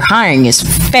people that you're hiring is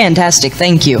fantastic.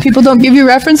 Thank you. People don't give you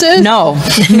references? No.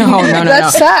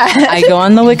 That's sad. I go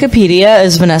on the Wikipedia,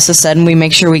 as Vanessa said, and we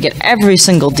make sure we get every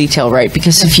single detail right,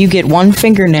 because if you get one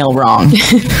fingernail wrong,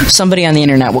 somebody on the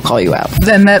internet will call you out.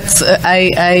 Then that's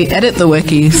I edit the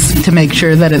wikis to make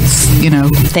sure that it's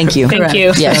Thank you. Thank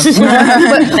you. Yes.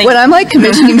 But when I'm like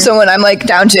commissioning someone, I'm like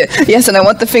down to yes, and I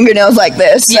want the fingernails like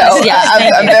this. So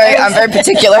I'm very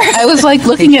particular. I was like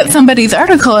looking at somebody's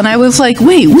article, and I was like,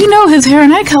 wait, we know his hair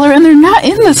and eye color, and they're not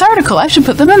in this article. I should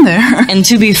put them in there. And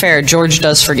to be fair, George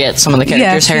does forget some of the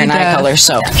characters' hair and eye color,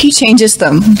 so he changes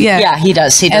them. Yeah, he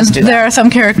does. He does do that. There are some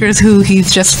characters who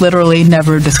he's just literally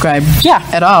never described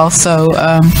at all. So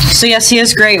so yes, he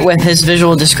is great with his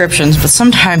visual descriptions, but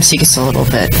sometimes he gets a little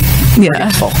bit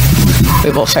forgetful.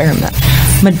 We will fair him that.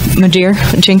 My dear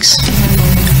Jinx,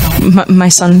 my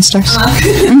son and stars.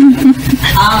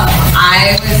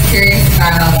 I was curious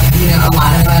about, a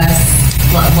lot of us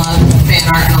love fan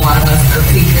art, and a lot of us are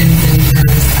patrons in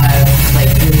terms of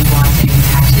like really wanting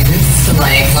tattoos. So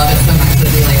like love it so much that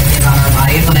we like put it on our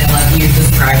bodies. And I love you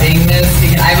describing this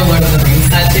because I have a Lord of the Rings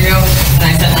tattoo, and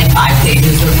I sent like 5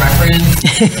 pages of reference.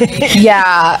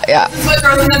 Yeah. What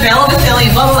grows in the Vale of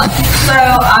Ithilien, blah blah blah. So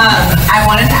I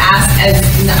wanted to ask, as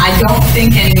I don't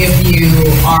think any of you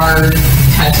are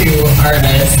tattoo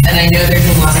artists, and I know there's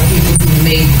a lot of people who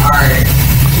make art.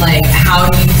 Like, how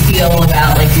do you feel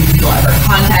about, like, do people ever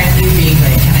contact you being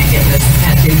like, can I get this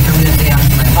tattoo permanently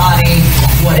onto my body?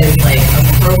 What is, like,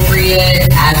 appropriate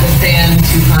as a fan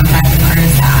to contact an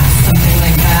artist, ask something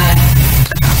like that?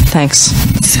 Thanks.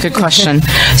 It's a good question.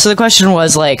 So the question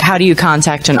was, like, how do you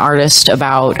contact an artist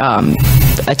about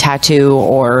a tattoo,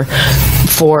 or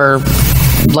for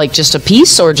like just a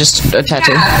piece, or just a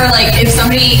tattoo? Yeah, for like if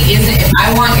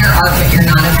I want your art but you're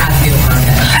not a tattoo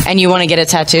artist, and you want to get it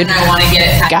tattooed, and I want to get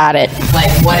it tattooed. Got it.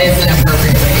 Like, what is an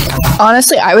appropriate way to go?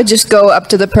 Honestly, I would just go up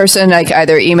to the person, like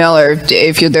either email, or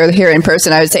if they're here in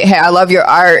person, I would say, hey, I love your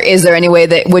art. Is there any way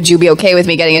that, would you be okay with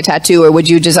me getting a tattoo, or would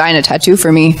you design a tattoo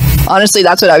for me? Honestly,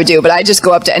 that's what I would do. But I just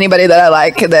go up to anybody that I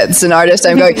like that's an artist.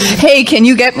 I'm going, hey, can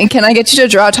I get you to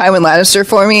draw Tywin Lannister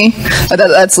for me?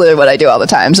 That's literally what I do all the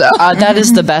time. So that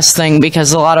is the best thing,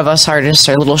 because a lot of us artists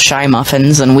are little shy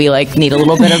muffins, and we like need a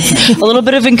little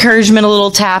bit of encouragement, a little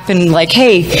tap, and like,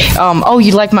 hey,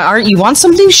 you like my art? You want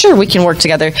something? Sure, we can work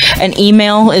together. An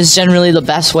email is generally the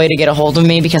best way to get a hold of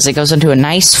me, because it goes into a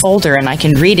nice folder and I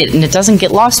can read it, and it doesn't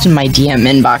get lost in my DM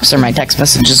inbox or my text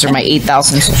messages or my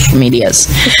 8,000 social medias.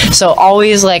 So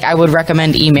always, like, I would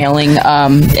recommend emailing.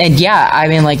 And yeah, I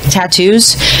mean, like,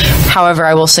 tattoos. However,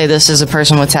 I will say this as a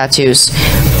person with tattoos.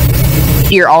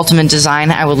 Your ultimate design,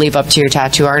 I would leave up to your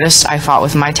tattoo artist. I fought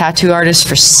with my tattoo artist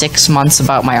for 6 months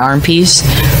about my arm piece.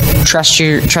 Trust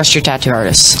your tattoo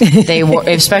artists. They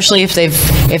especially if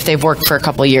they've worked for a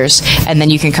couple of years, and then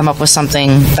you can come up with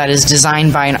something that is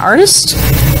designed by an artist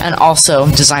and also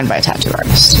designed by a tattoo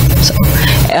artist. So,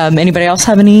 anybody else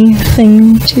have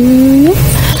anything to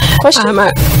question?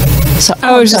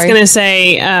 I was just going to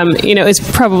say,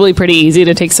 it's probably pretty easy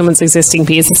to take someone's existing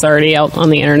piece that's already out on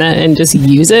the internet and just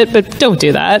use it, but don't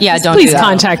do that. Yeah, don't Please do that.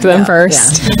 contact them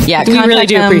first. Yeah, we really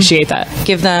do them, appreciate that.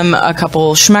 Give them a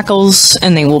couple schmeckles,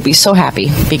 and they will be so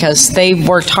happy, because they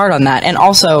worked hard on that. And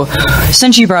also,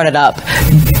 since you brought it up,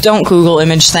 don't Google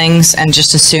image things and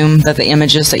just assume that the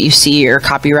images that you see are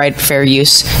copyright fair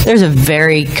use. There's a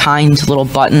very kind little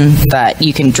button that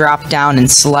you can drop down and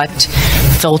select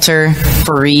filter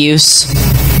for reuse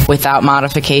without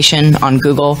modification on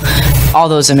Google. all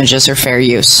those images are fair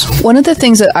use. One of the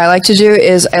things that I like to do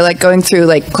is I like going through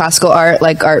like classical art,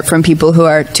 like art from people who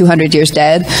are 200 years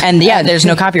dead. And there's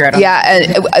no copyright on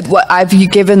and what I've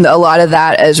given a lot of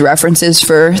that as references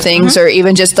for things, or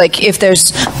even just like if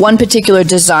there's one particular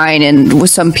design and with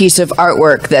some piece of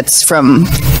artwork that's from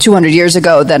 200 years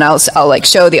ago, then I'll like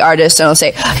show the artist and I'll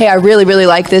say, hey, I really, really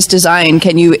like this design.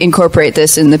 Can you incorporate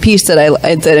this in the piece that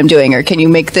I'm doing, or can you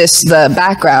make this the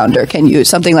background, or can you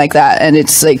something like that? And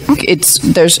it's like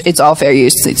it's all fair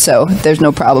use, so there's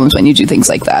no problems when you do things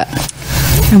like that.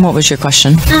 And what was your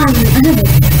question? I have a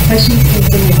question.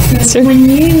 So when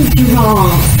you draw,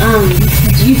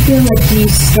 do you feel like you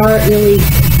start really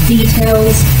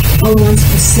details on one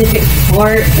specific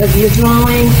part of your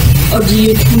drawing, or do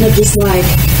you kind of just like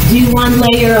do one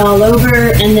layer all over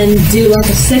and then do like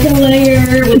a second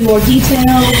layer with more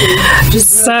details?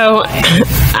 So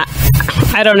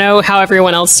I don't know how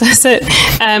everyone else does it.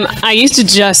 I used to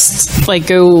just like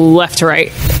go left to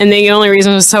right, and the only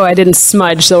reason was so I didn't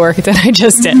smudge the work that I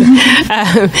just did.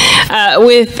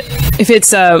 If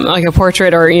it's like a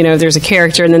portrait, or there's a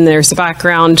character and then there's the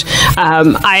background,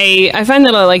 I find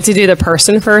that I like to do the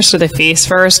person first or the face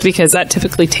first, because that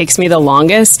typically takes me the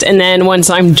longest. And then once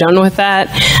I'm done with that,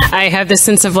 I have this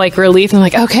sense of like relief. I'm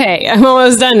like, okay, I'm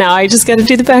almost done now. I just got to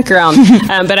do the background.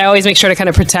 But I always make sure to kind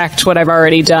of protect what I've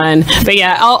already done. But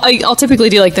yeah, I'll typically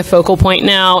do like the focal point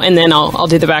now, and then I'll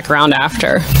do the background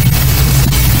after.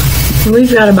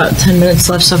 We've got about 10 minutes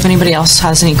left, so if anybody else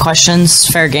has any questions,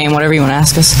 fair game, whatever you want to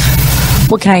ask us.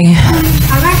 What can I...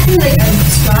 I'm actually like a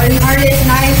starting artist,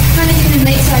 and I kind of came in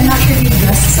late, so I'm not sure if you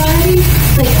address society.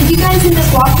 Like, if you guys end up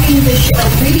watching the show,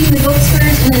 like reading the books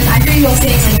first, and then I hear you all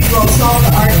saying like, well, it's all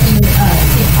the art and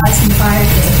Ice and Fire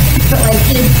thing. But like,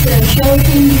 did the show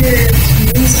change your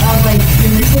views of like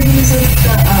your mental views of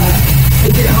the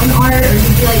like your own art, or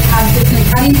did you like have different?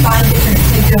 Like, how do you find different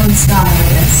like your own style? I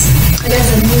guess like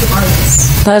as a new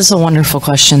artist. That is a wonderful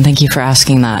question. Thank you for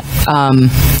asking that.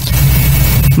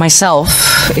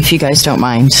 Myself, if you guys don't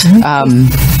mind,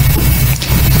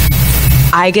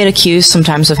 I get accused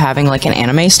sometimes of having like an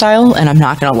anime style, and I'm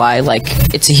not gonna lie,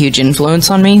 like it's a huge influence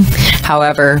on me.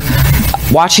 However,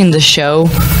 watching the show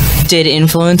did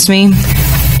influence me.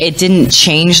 It didn't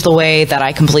change the way that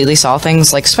I completely saw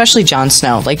things, like especially Jon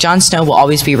Snow. Like Jon Snow will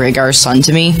always be Rhaegar's son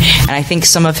to me, and I think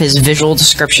some of his visual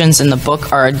descriptions in the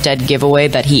book are a dead giveaway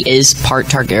that he is part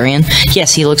Targaryen.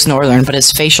 Yes, he looks northern, but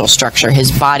his facial structure,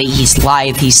 his body, he's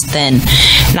lithe, he's thin.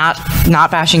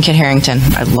 Not bashing Kit Harington.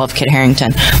 I love Kit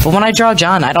Harington, but when I draw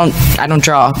Jon, I don't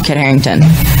draw Kit Harington.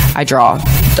 I draw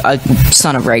a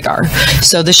son of Rhaegar.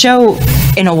 So the show,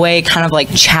 in a way, kind of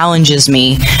like challenges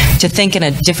me to think in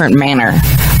a different manner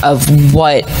of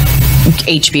what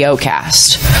HBO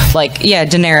cast. Like, yeah,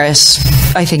 Daenerys,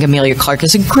 I think Emilia Clarke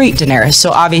is a great Daenerys.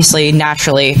 So obviously,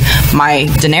 naturally, my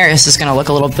Daenerys is going to look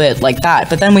a little bit like that.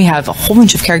 But then we have a whole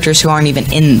bunch of characters who aren't even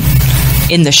in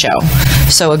the show.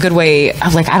 So a good way,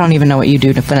 like, I don't even know what you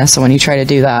do to Vanessa when you try to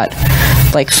do that.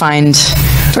 Like, find...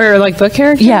 For like book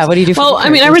characters? Yeah, what do you do for book characters? I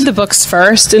mean, I read the books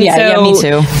first. And yeah, me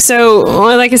too. So,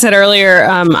 like I said earlier,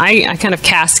 I kind of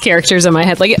cast characters in my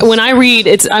head. Like when I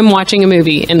read, I'm watching a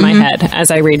movie in my head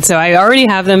as I read. So I already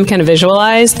have them kind of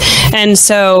visualized. And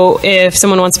so if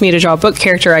someone wants me to draw a book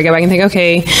character, I go back and think,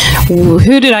 okay,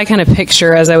 who did I kind of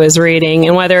picture as I was reading?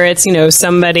 And whether it's,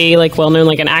 somebody like well-known,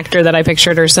 like an actor that I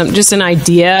pictured, or just an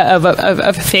idea of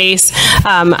a face,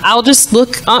 I'll just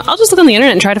look on the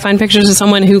internet and try to find pictures of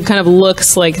someone who kind of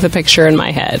looks like the picture in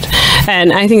my head.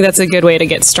 And I think that's a good way to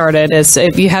get started, is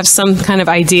if you have some kind of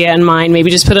idea in mind,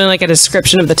 maybe just put in like a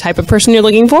description of the type of person you're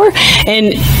looking for,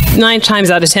 and 9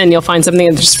 times out of 10 you'll find something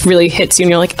that just really hits you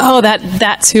and you're like, oh,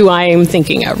 that's who I am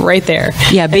thinking of right there.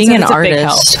 Yeah, being an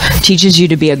artist teaches you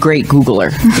to be a great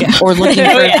Googler. Yeah. Or looking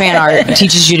for fan art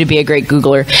teaches you to be a great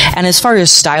Googler. And as far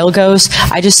as style goes,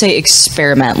 I just say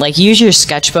experiment. Like, use your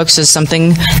sketchbooks as something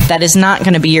that is not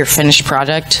going to be your finished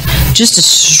product. Just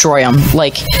destroy them.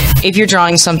 Like, if you're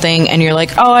drawing something and you're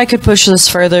like, oh, I could push this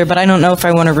further, but I don't know if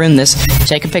I want to ruin this,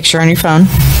 take a picture on your phone.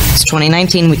 It's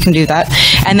 2019, we can do that.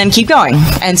 And then keep going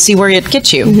and see where it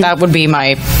gets you. That would be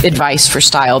my advice for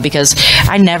style, because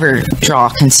I never draw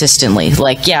consistently.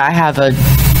 Like, yeah, I have a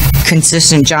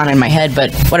consistent Jon in my head,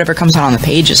 but whatever comes out on the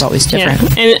page is always different.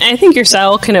 Yeah. And I think your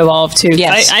style can evolve too.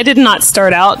 Yes. I did not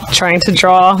start out trying to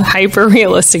draw hyper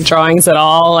realistic drawings at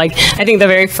all. Like, I think the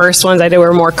very first ones I did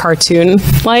were more cartoon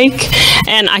like,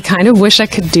 and I kind of wish I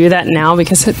could do that now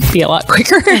because it'd be a lot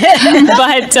quicker.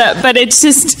 but it's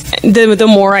just the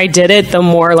more I did it, the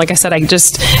more, like I said, I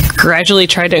just gradually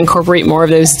tried to incorporate more of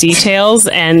those details,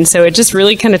 and so it just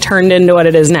really kind of turned into what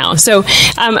it is now. So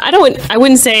I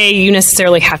wouldn't say you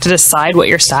necessarily have to decide what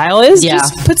your style is,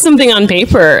 just put something on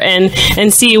paper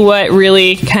and see what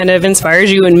really kind of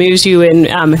inspires you and moves you and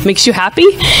makes you happy.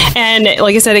 And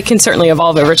like I said, it can certainly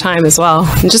evolve over time as well.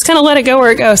 And just kind of let it go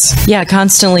where it goes. Yeah,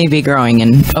 constantly be growing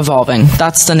and evolving.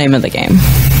 That's the name of the game.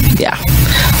 Yeah.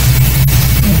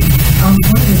 One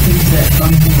of the things that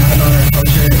bums me out about our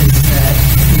culture is that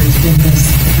there's been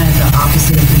this kind of the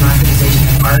opposite of democratization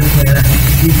of art, where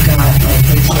you've got like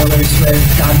the Taylor Swift,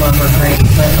 God love her, great,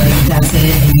 but like that's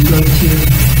it, and you go to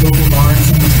local bars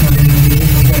and it's kind of a meeting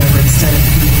or whatever, instead of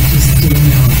people just doing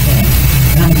their own thing.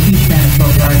 And I'm a huge fan of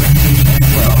folk art, I'm a huge fan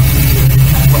of what else we do, and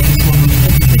kind of what this whole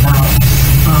movement is about.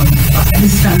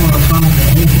 This is kind of more of a comment than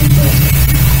anything, but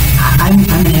I'm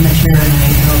an amateur, and I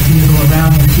go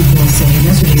around and people say,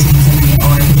 yesterday someone said to me,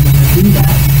 oh, I didn't want to do that.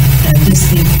 And I just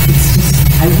think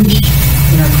I wish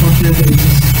in our culture there was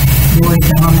just more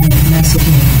dominant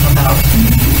messaging about,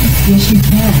 yes, you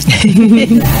can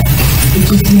do that. It's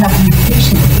just, you have to be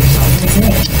patient with yourself. That's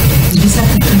it. You just have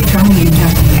to keep trying and you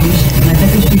have to be patient. And I bet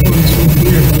there's people in this room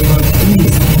here that love to do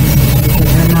these things, but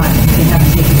they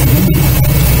haven't taken it in.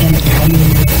 And I mean,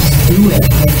 just do it.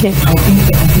 Like, I think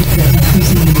that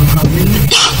increasingly recovery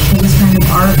for this kind of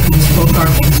art, this folk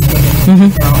art,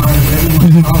 this art, whatever you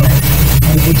want to call it,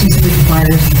 and it just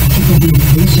requires people being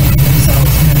patient with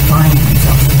themselves and applying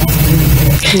themselves. And that's really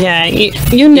good. Yeah,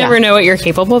 you never know what you're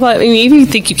capable of. I mean, even if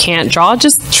you think you can't draw,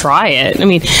 just try it. I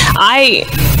mean, I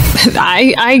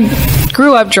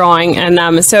grew up drawing,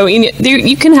 and so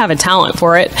you can have a talent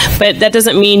for it, but that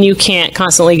doesn't mean you can't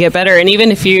constantly get better. And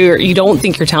even if you don't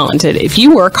think you're talented, if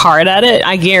you work hard at it,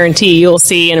 I guarantee you'll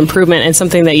see an improvement in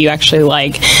something that you actually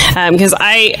like. Because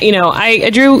I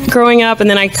drew growing up, and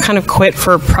then I kind of quit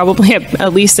for probably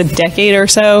at least a decade or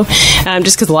so,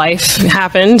 just because life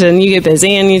happened and you get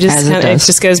busy and you just it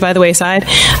just goes by the wayside.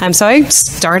 So I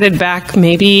started back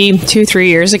maybe 2-3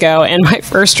 years ago, and my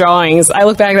first drawings, I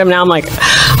look back at them now, I'm like,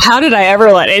 how did I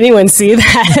ever let anyone see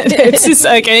that? It's just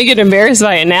like, I get embarrassed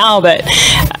by it now, but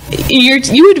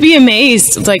you would be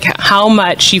amazed like how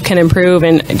much you can improve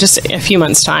in just a few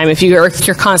months' time if you're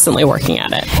constantly working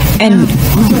at it. And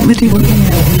with you looking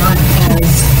at it not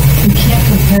as, you can't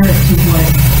compare it to what,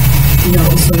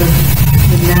 sort of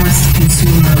the mass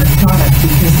consumer product,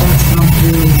 because that's gone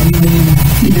through a million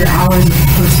either hours of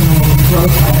personal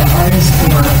growth by the artist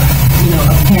or,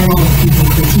 a panel of people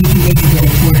critiquing it to get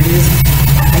it to where it is.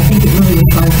 I think it really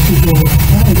requires people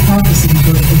not only practicing,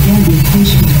 but again, being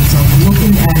patient with themselves,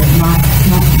 looking at it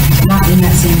not in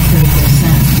that same critical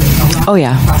sense. Oh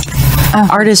yeah.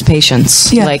 Art is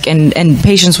patience, like and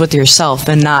patience with yourself,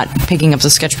 and not picking up the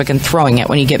sketchbook and throwing it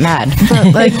when you get mad.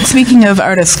 But, like, speaking of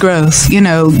artist growth,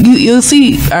 you'll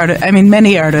see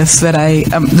many artists that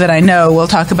I know will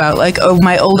talk about like, oh,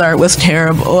 my old art was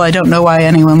terrible. I don't know why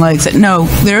anyone likes it. No,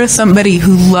 there is somebody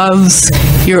who loves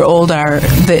your old art.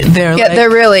 There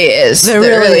really is. There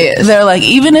really is. They're like,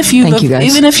 even if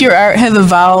your art has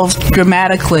evolved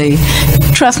dramatically,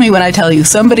 trust me when I tell you,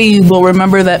 somebody will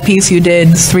remember that piece you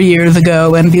did 3 years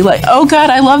ago and be like, oh God,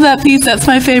 I love that piece. That's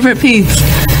my favorite piece.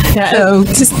 Yeah, so,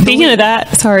 just speaking of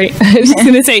that, sorry, I was just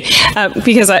going to say,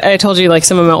 because I told you like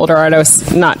some of my older art I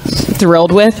was not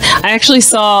thrilled with. I actually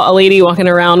saw a lady walking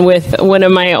around with one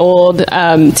of my old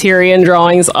Tyrion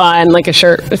drawings on like a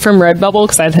shirt from Redbubble,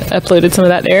 because I'd uploaded some of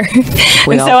that there.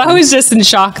 And so I was just in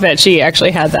shock that she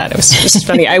actually had that. It was just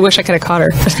funny. I wish I could have caught her.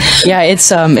 Yeah,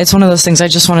 it's one of those things I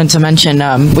just wanted to mention.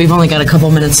 We've only got a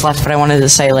couple minutes left, but I wanted to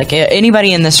say, like,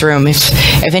 anybody in this room,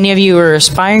 if any of you are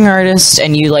aspiring artists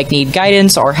and you like need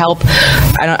guidance or help,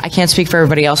 I can't speak for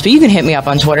everybody else, but you can hit me up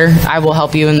on Twitter. I will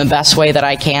help you in the best way that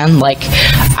I can. Like,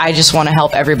 I just want to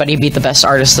help everybody be the best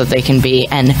artist that they can be,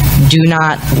 and do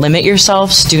not limit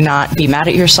yourselves. Do not be mad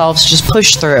at yourselves. Just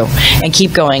push through and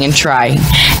keep going and try.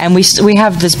 And we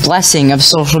have this blessing of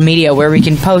social media where we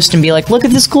can post and be like, look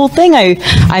at this cool thing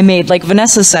I made, like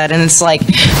Vanessa said, and it's like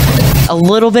a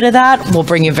little bit of that will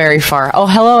bring you very far. Oh,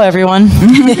 hello everyone.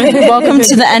 Welcome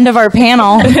to the end of our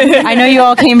panel. I know you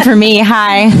all came for me.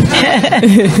 Hi.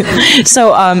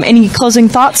 So any closing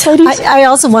thoughts, ladies? I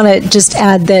also want to just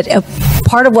add that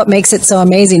part of what makes it so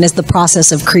amazing is the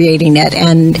process of creating it,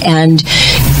 and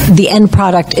the end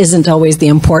product isn't always the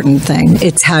important thing.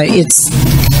 It's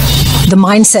the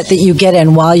mindset that you get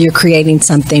in while you're creating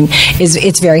something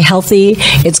it's very healthy.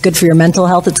 It's good for your mental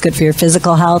health. It's good for your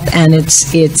physical health, and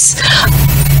it's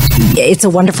a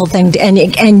wonderful thing.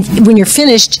 And when you're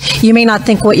finished, you may not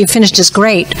think what you finished is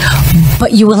great,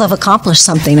 but you will have accomplished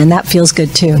something, and that feels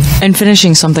good too. And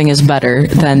finishing something is better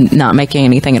than not making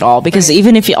anything at all, because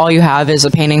even if all you have is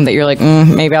a painting that you're like,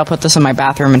 maybe I'll put this in my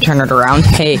bathroom and turn it around.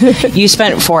 Hey, you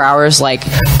spent 4 hours like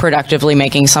productively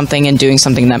making something and doing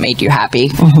something that made you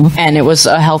happy, and it was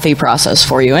a healthy process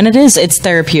for you. And it's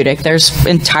therapeutic. There's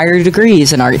entire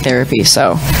degrees in art therapy.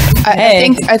 So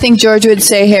I think George would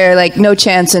say here, like, no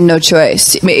chance and no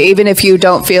choice. Even if you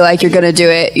don't feel like you're going to do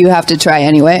it, you have to try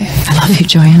anyway. I love you,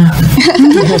 Joanna.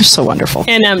 You're so wonderful.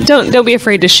 And don't be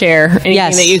afraid to share anything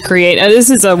that you create. This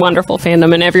is a wonderful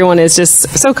fandom, and everyone is just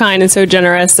so kind and so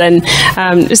generous, and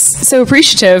just so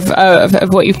appreciative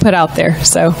of what you put out there.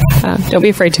 So don't be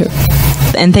afraid to.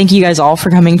 And thank you guys all for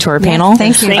coming to our panel.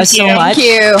 Thank you. So much.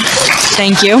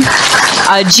 Thank you.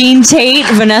 Jean Tait,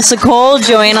 Vanessa Cole,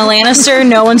 Joanna Lannister,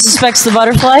 No One Suspects the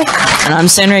Butterfly, and I'm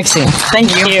Sanrixian.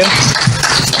 Thank you.